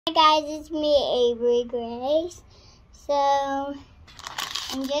Hi guys, it's me, Abri-Grace. So,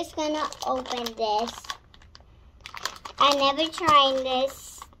 I'm just gonna open this. I never tried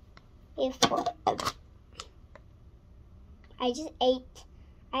this before. I just ate.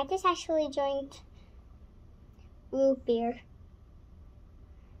 I just actually joined root beer.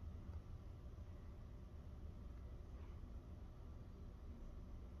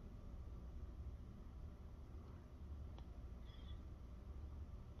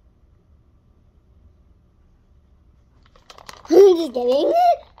 I'm just kidding.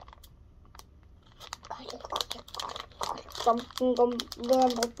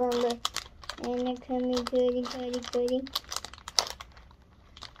 And a goody.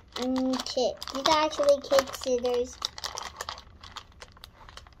 Kit. These are actually kid scissors.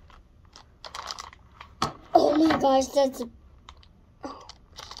 Oh my gosh, that's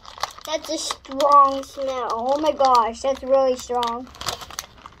a strong smell. Oh my gosh, that's really strong.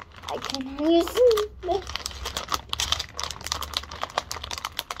 I cannot use it.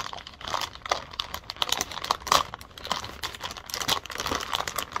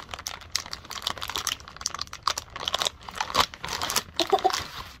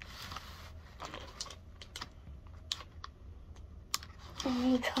 Oh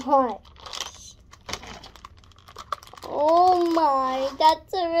my god. Oh my,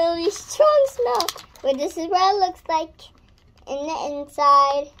 that's a really strong smell. But this is what it looks like in the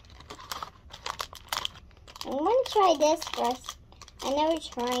inside. I'm gonna try this first. I never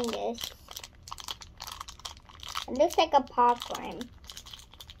tried this. It looks like a popcorn.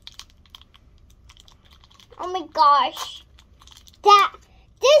 Oh my gosh.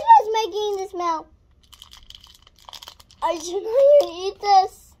 This was making the smell. I should not even eat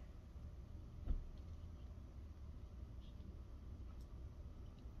this.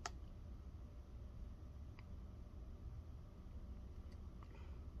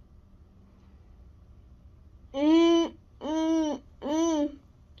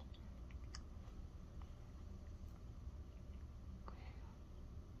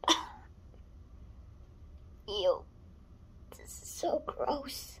 Ew. This is so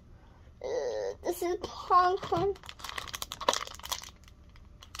gross. This is popcorn.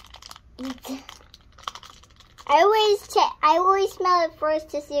 I always smell it first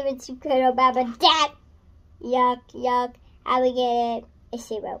to see if it's good or bad, but that, yuck. I would get it a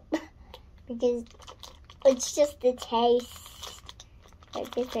 0 because it's just the taste. Like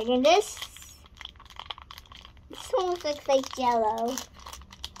this thing, and this almost looks like Jello.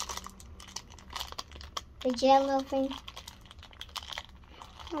 The Jello thing.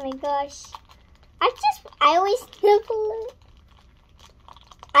 Oh my gosh! I always nibble it.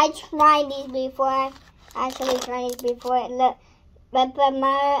 I tried these before. Look, but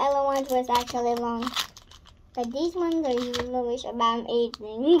my other ones was actually long. But these ones are yellowish about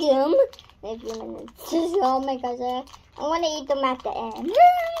eating them in a few minutes. Oh my gosh, I want to eat them at the end.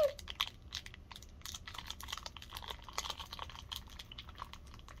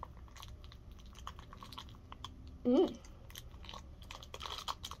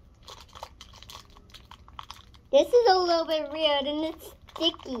 This is a little bit weird and it's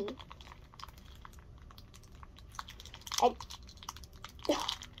sticky.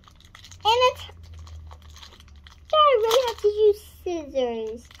 I really have to use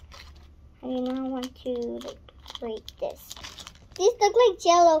scissors. I do not want to break this. These look like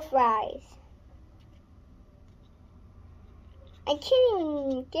Jello fries. I can't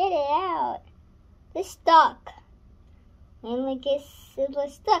even get it out. They're stuck. And I guess it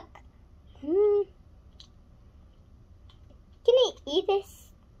was stuck. Can I eat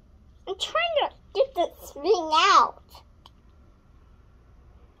this? I'm trying to get this thing out.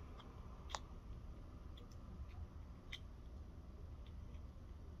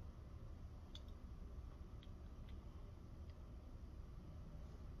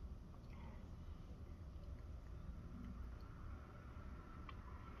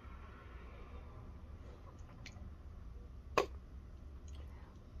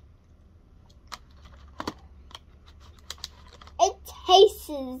 It tastes.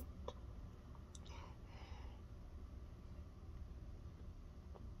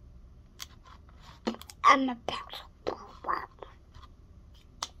 I'm about to blow up.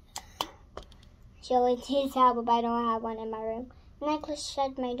 So it tastes horrible, but I don't have one in my room. Necklace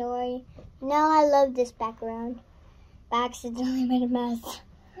shut my door. Now I love this background. I accidentally made a mess.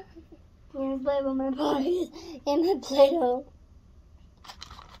 I'm playing with my bodies and my play-doh.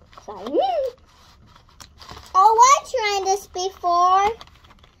 Sorry. Oh, I tried this before.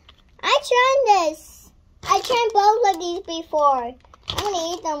 I tried both of these before. I'm going to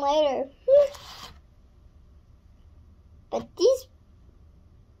eat them. them later. But these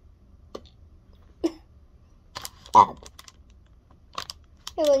It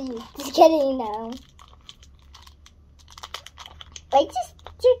was you. Just kidding, no. Like, just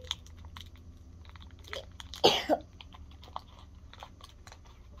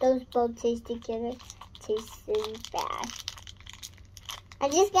those both taste together. Tastes really bad.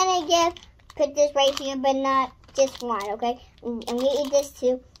 I'm just gonna put this right here, but not just one, okay? I'm gonna eat this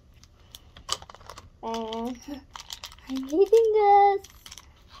too. I'm eating this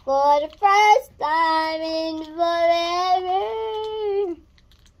for the first time in forever.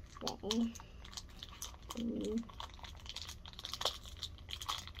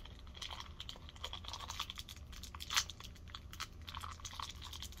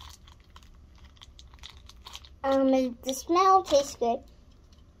 The smell tastes good.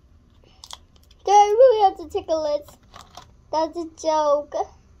 Do I really have to tickle it? That's a joke.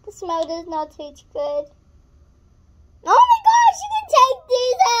 The smell does not taste good. Oh my gosh, you can take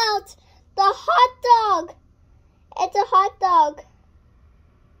these out! The hot dog! It's a hot dog.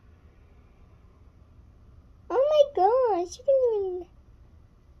 Oh my gosh, you can even...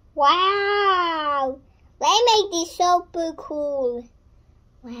 Wow! They make these super cool.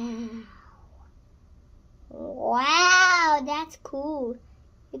 Wow. Wow, that's cool.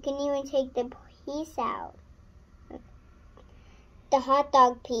 You can even take the piece out. The hot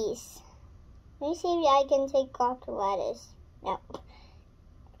dog piece. Let me see if I can take off the lettuce. Nope.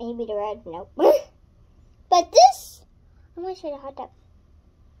 Maybe the red. Nope. But this, I'm going to show you the hot dog.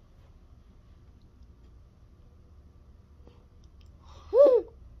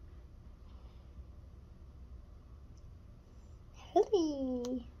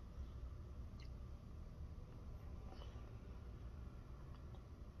 Really?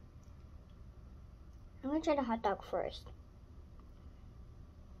 I'm going to try the hot dog first.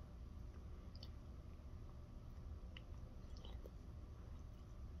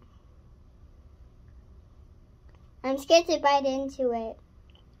 I'm scared to bite into it.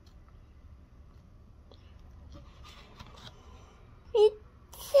 It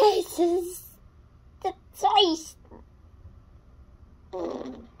tastes the taste.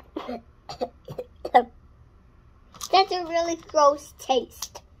 That's a really gross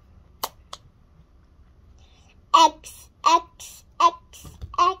taste. X, X, X,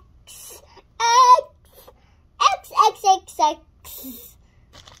 X, X, X, X, X, X.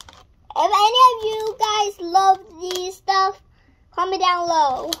 If any of you guys love these stuff, comment down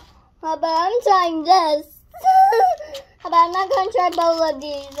below. But I'm trying this. But I'm not going to try both of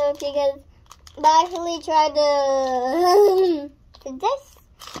these because I actually tried this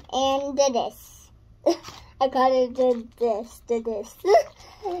and this. I call it the this. Get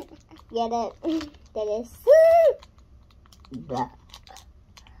it? The this.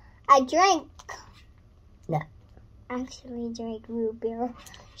 I drank. No. Actually drank root beer.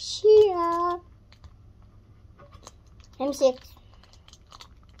 Yeah. I'm 6.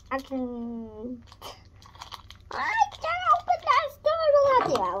 I can't open that store.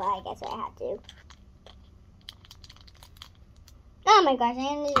 Well, I guess I have to. Oh my gosh, I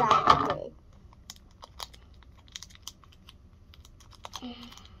ended up with it.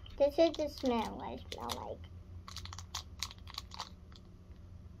 This is the smell I smell like.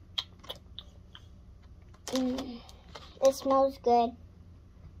 It smells good.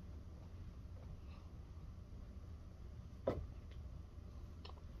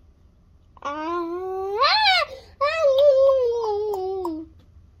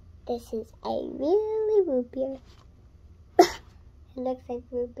 This is a really root beer. It looks like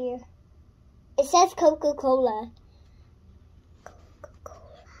root beer. It says Coca-Cola.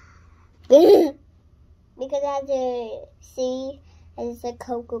 Coca-Cola. Because I have to see it's a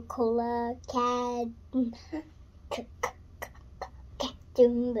Coca-Cola cat.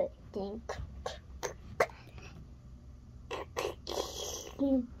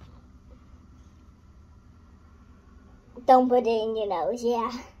 Don't put it in your nose,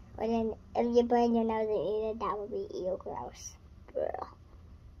 yeah. Or then if you put it in your nose and eat it, that would be ew gross. Ugh.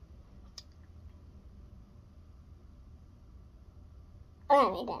 Oh, I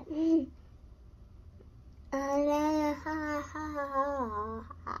made that.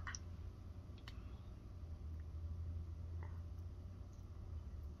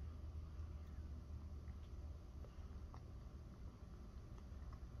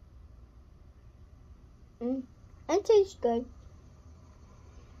 It tastes good.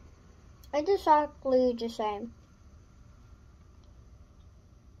 It's exactly the same.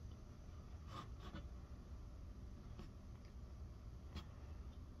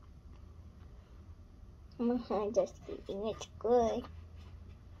 I'm just kidding, it's good.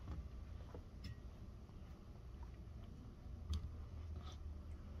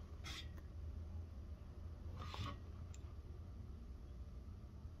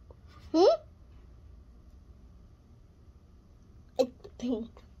 pink.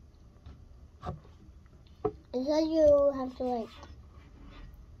 It says you have to like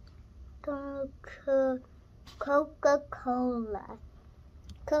Coca-Cola.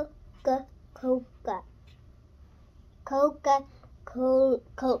 Coca-Cola.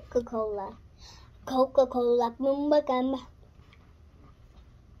 Coca-Cola. Coca-Cola.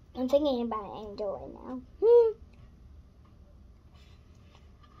 I'm thinking about an angel right now.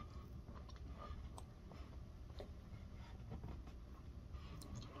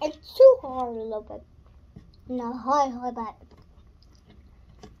 It's too hard a little bit. No, hard, but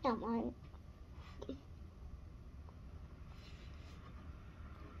not mine.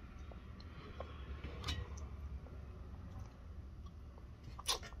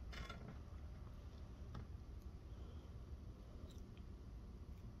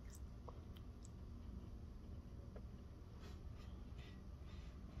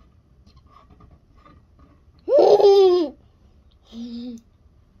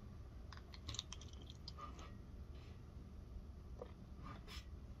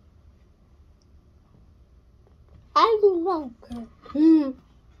 I do not care.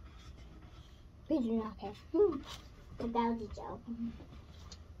 We do not care. But that was a joke.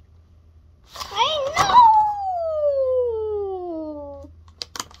 I know!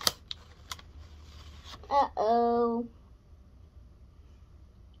 Uh-oh.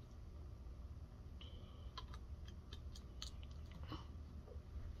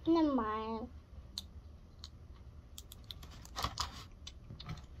 Never mind.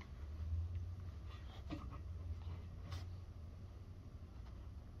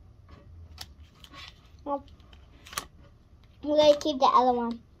 Well, we're going to keep the other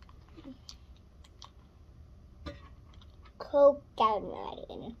one.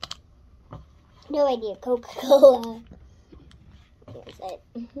 No idea. Coca-Cola. That's it.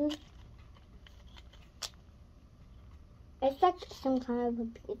 It's like some kind of a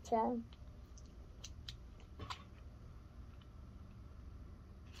pizza.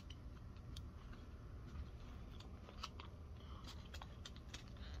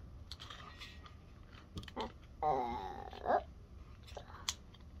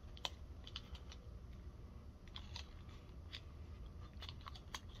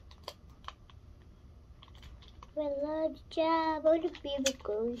 Well, job. What a baby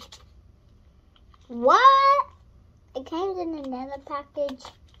goes. What? It came in another package.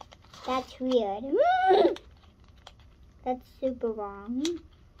 That's weird. That's super wrong.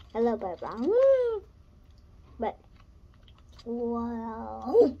 A little bit wrong. But,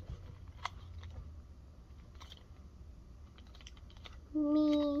 wow.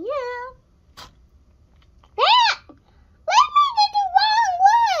 Meow. Ah! Let me get the wrong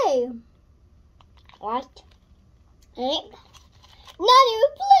way. What? Now you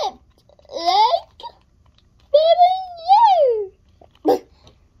flipped. Like, baby, you.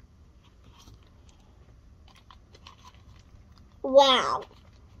 Wow.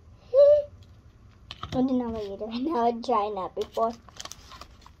 I didn't know what you're doing. Now I'm trying that before.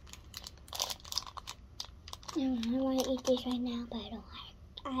 I want to eat these right now, but I don't like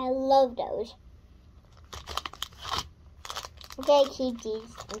it. I love those. I'm going to keep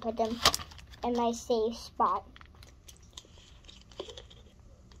these and put them in my safe spot.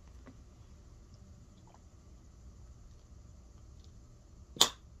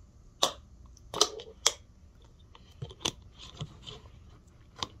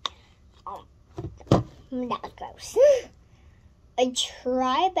 That was gross. I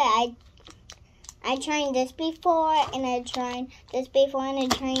tried, but I tried this before, and I tried this before, and I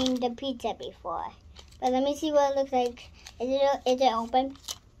tried the pizza before. But let me see what it looks like. Is it open?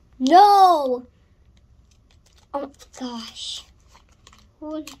 No! Oh gosh.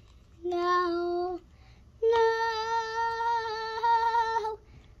 Oh, no. No.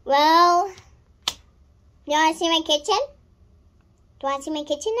 Well, you want to see my kitchen? Do you want to see my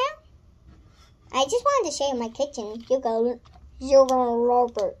kitchen now? I just wanted to show you my kitchen. You're gonna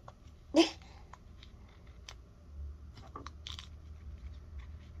love it.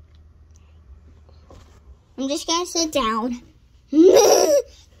 I'm just gonna sit down.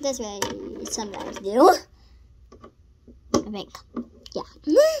 That's what I sometimes do. I think. Yeah.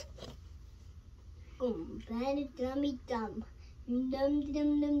 Gummy dum. Dum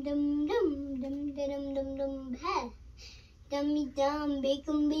dum dum dum dum dum dum dum dum. Hey. Dummy dum,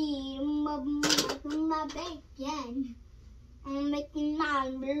 bacon bean, my bacon. I'm making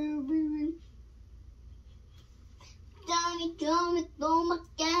mine, baby. Dummy dum, oh my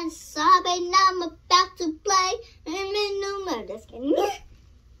God, sorry, I'm about to play. I'm in no mood. Just kidding.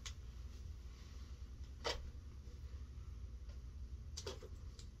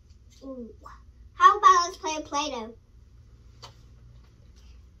 Ooh. How about let's play a play-doh?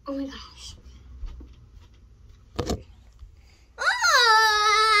 Oh my gosh.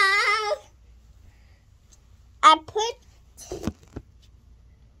 Ah! I put.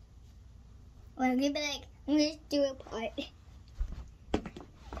 Well, I'm gonna be like, I'm gonna do a part.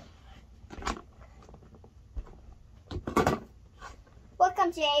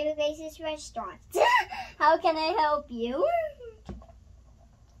 Welcome to Abri-Grace's restaurant. How can I help you?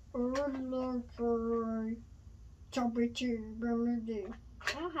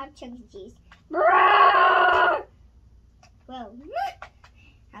 I don't have Chuck E. Cheese. Well,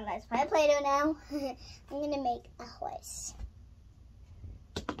 now let's play Play-Doh now. I'm gonna make a horse.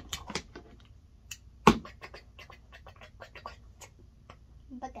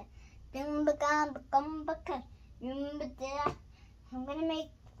 I'm gonna make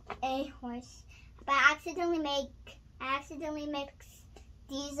a horse, but I accidentally mix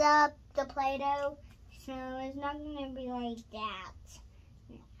these up, the Play-Doh, so it's not gonna be like that.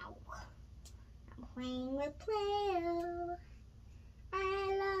 Now, I'm playing with Play-Doh. I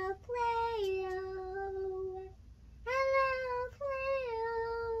love Play-Doh. I love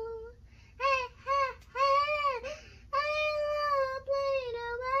Play-Doh. Ha ha ha! I love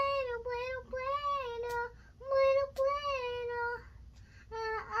Play-Doh, Play-Doh, Play-Doh, Play-Doh, Play-Doh, Play-Doh.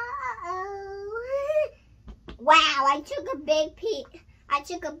 Wow, I took a big piece. I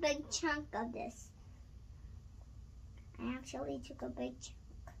took a big chunk of this. I actually took a big chunk.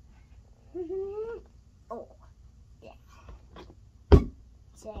 Oh, yeah.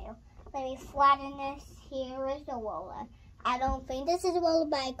 So, let me flatten this. Here is the roller. I don't think this is a roller,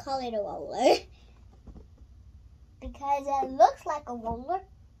 but I call it a roller. Because it looks like a roller.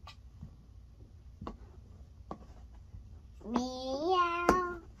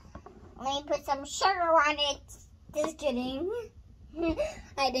 Meow. Let me put some sugar on it. Just kidding.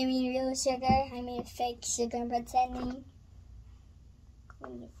 I didn't mean real sugar. I mean fake sugar pretending.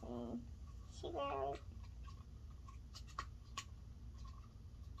 Let me see.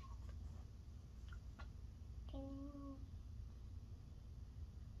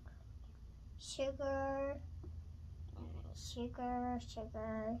 Sugar. Sugar.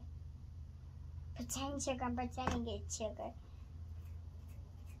 Sugar. Pretend sugar. I'm pretending it's sugar.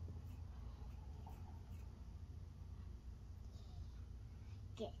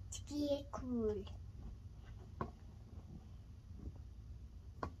 Get cool.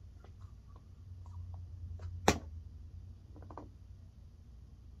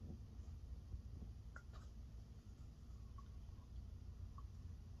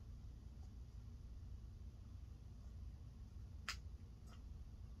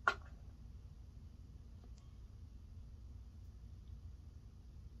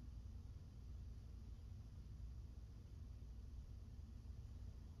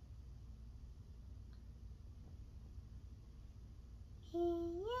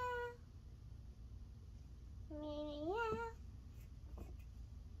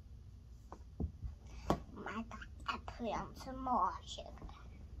 My God, I put on some more sugar.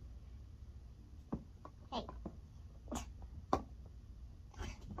 Hey.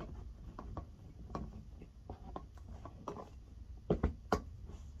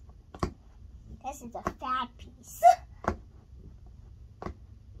 This is a fat piece.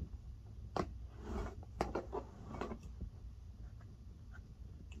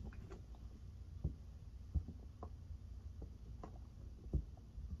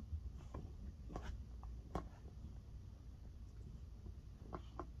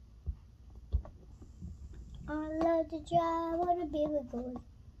 I love to drive on a baby goat.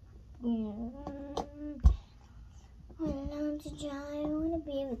 I love to drive on a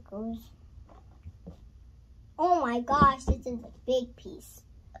baby goat. Oh my gosh, this is a big piece.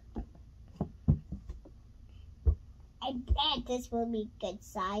 I bet this will be good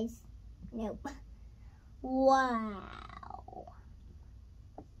size. Nope. Wow.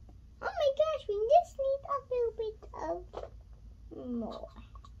 Oh my gosh, we just need a little bit of more.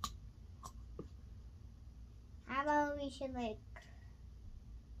 How about we should like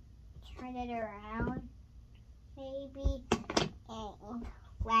turn it around, maybe, and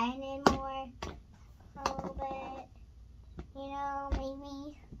flatten it more a little bit. You know,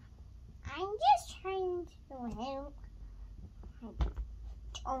 maybe. I'm just trying to help.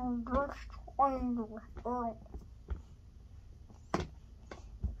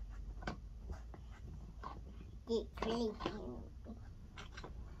 Get crazy.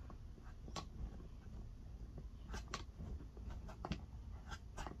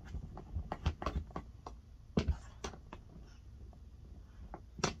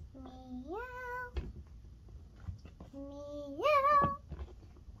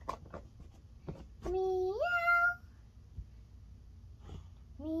 Meow.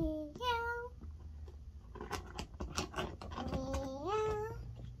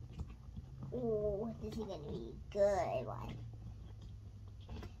 This is gonna be a good one.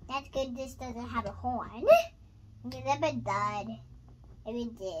 That's good. This doesn't have a horn. Because if it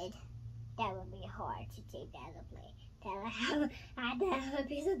did, that would be hard to take that to play. I had to have a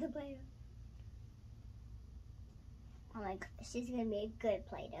piece of the Play-Doh. Oh my gosh, this is gonna be a good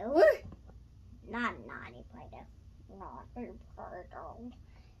Play-Doh. Not a naughty Play-Doh. Not a Play-Doh.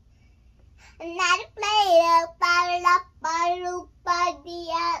 Not a Play-Doh.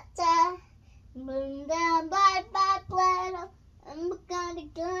 Boom down by Play-Doh. I'm gonna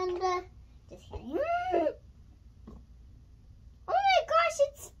just kidding. Oh my gosh,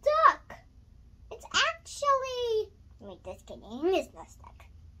 it's stuck. It's actually. Wait, just kidding. It's not stuck.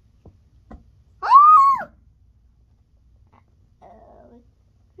 Oh!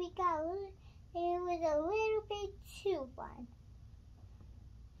 We got. It was a little bit too fun.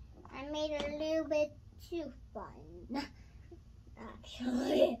 I made it a little bit too fun.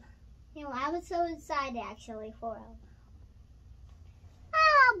 Actually. You know, I was so excited actually for it.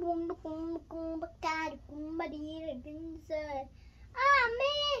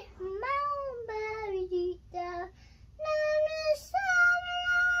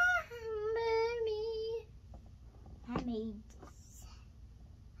 I made this.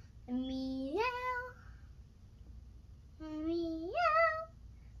 Meow.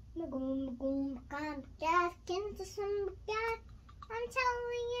 I'm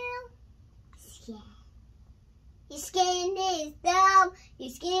telling you. Yeah. Your skin is dumb,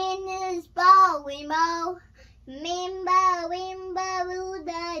 your skin is ball, Wimbo. Mimba, Wimba,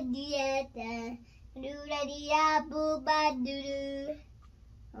 Ruda, Dieta, Ruda, Dia, Booba, Doo.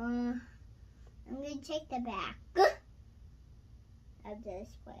 I'm going to take the back of this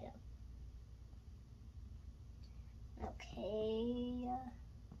Play-Doh. Okay.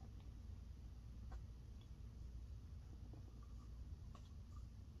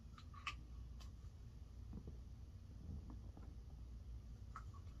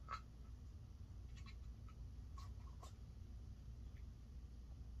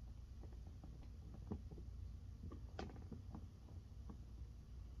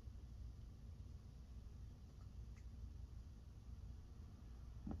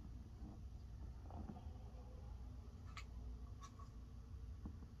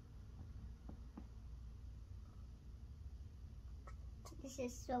 This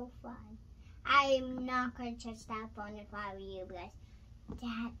is so fun. I'm not going to touch that phone if I were you because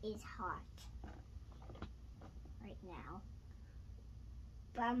that is hot right now.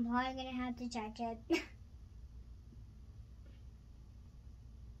 But I'm probably going to have to touch it.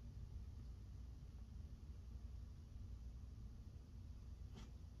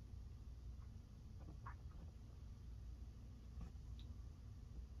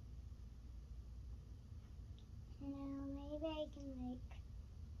 Maybe I can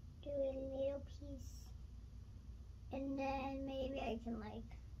do a little piece and then maybe I can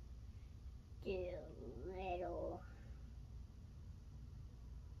do a little.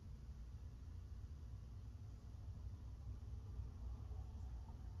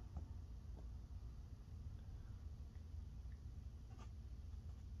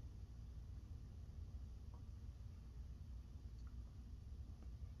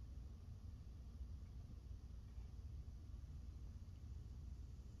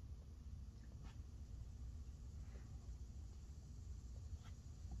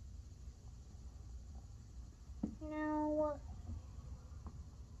 No.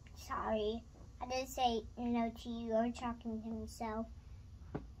 Sorry. I didn't say no to you or talking to myself.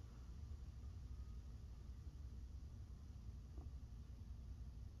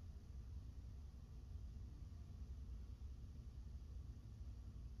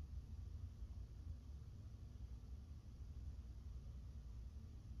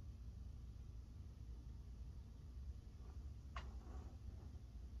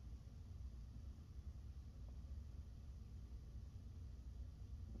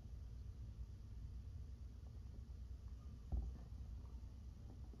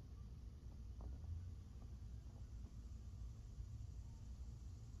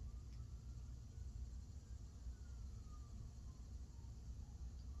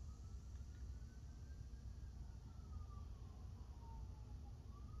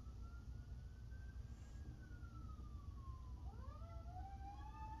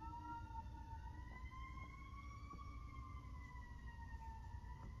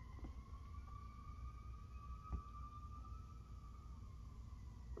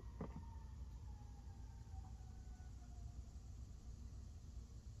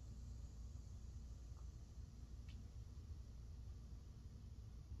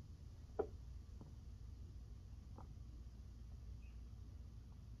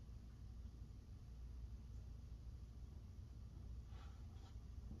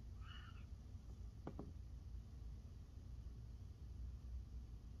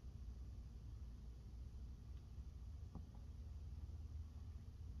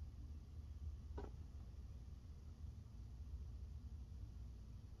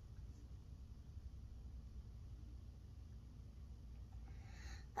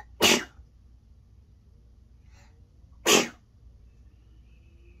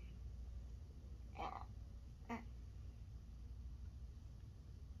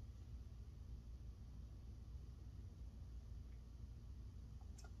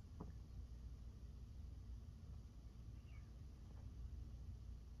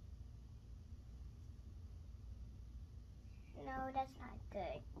 No, that's not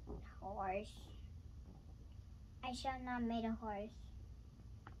good. Horse. I shall not make a horse.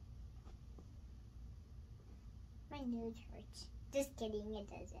 My nose hurts. Just kidding, it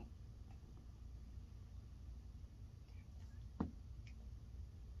doesn't.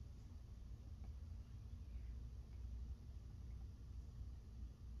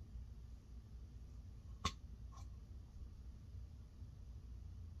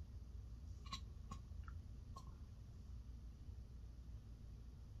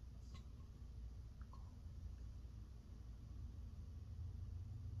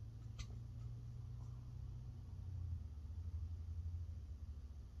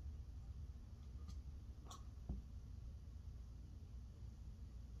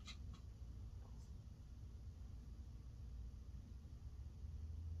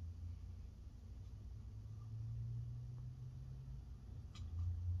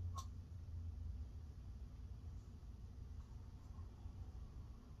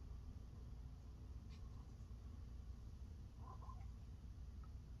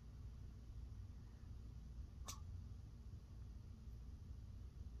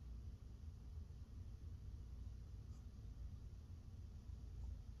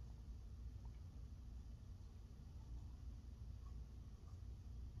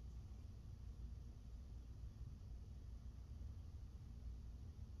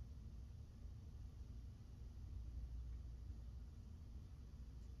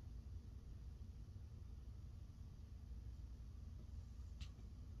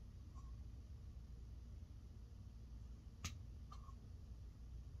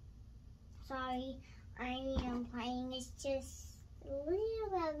 Sorry, I am playing. It's just a little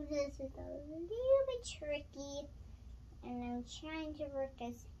bit, this is a little bit tricky, and I'm trying to work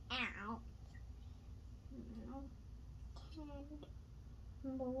this out.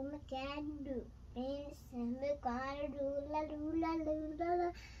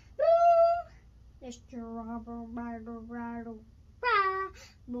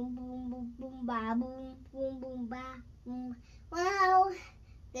 Well,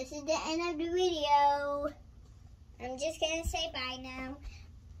 this is the end of the video. I'm just gonna say bye now.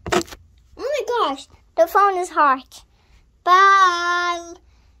 Oh my gosh, the phone is hot. Bye.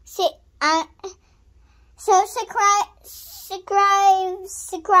 See, so subscribe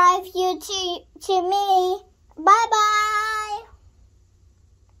you to me. Bye bye.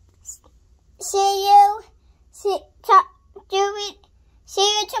 See you.